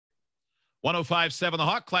105.7 The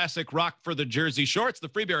Hawk, classic rock for the Jersey Shorts, the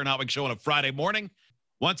Free Beer and Hot Wing Show on a Friday morning.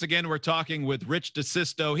 Once again, we're talking with Rich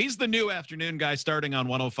DeSisto. He's the new afternoon guy starting on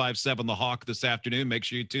 105.7 The Hawk this afternoon. Make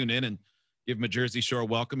sure you tune in and give him a Jersey Shore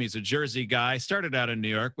welcome. He's a Jersey guy, started out in New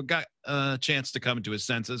York, but got a chance to come to his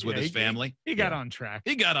senses with his family. He got on track.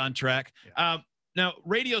 He got on track. Yeah. Now,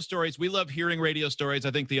 radio stories, we love hearing radio stories.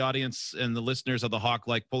 I think the audience and the listeners of The Hawk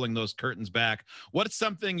like pulling those curtains back. What's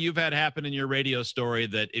something you've had happen in your radio story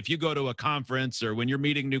that if you go to a conference or when you're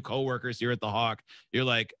meeting new coworkers here at The Hawk, you're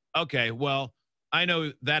like, okay, well, I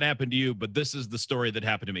know that happened to you, but this is the story that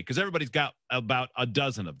happened to me? Because everybody's got about a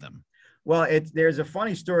dozen of them. Well, there's a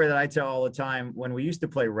funny story that I tell all the time when we used to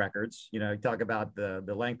play records, talk about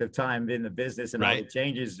the length of time in the business and all the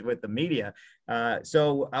changes with the media.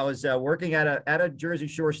 So I was working at a Jersey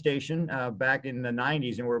Shore station back in the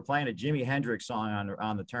 90s, and we were playing a Jimi Hendrix song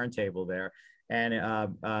on the turntable there. And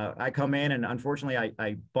I come in, and unfortunately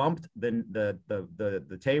I bumped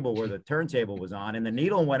the table where the turntable was on, and the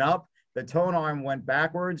needle went up, the tone arm went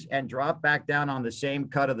backwards and dropped back down on the same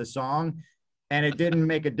cut of the song. And it didn't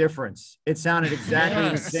make a difference. It sounded exactly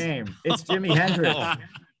the same. It's Jimi Hendrix.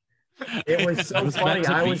 It was so funny.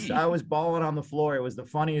 I was bawling on the floor. It was the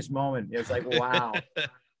funniest moment. It was like, wow.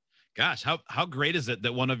 Gosh, how great is it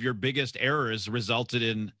that one of your biggest errors resulted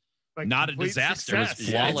in not a disaster? Success.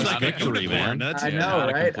 It was flawless victory, man. I know,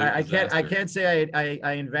 right? I can't say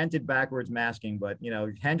I invented backwards masking, but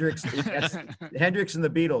Hendrix, Hendrix and the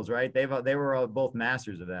Beatles, right? They were both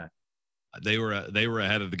masters of that. They were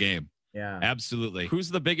ahead of the game. Yeah, absolutely. Who's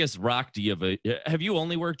the biggest rock diva? Have you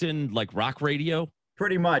only worked in like rock radio?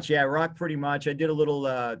 Pretty much, yeah, rock. Pretty much. I did a little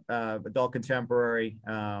adult contemporary,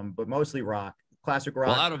 but mostly rock, classic rock.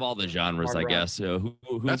 Well, out of all the genres, I guess. Who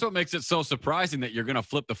That's what makes it so surprising that you're going to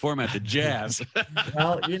flip the format to jazz.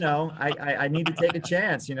 Well, I need to take a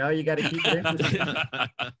chance. You got to keep it interesting.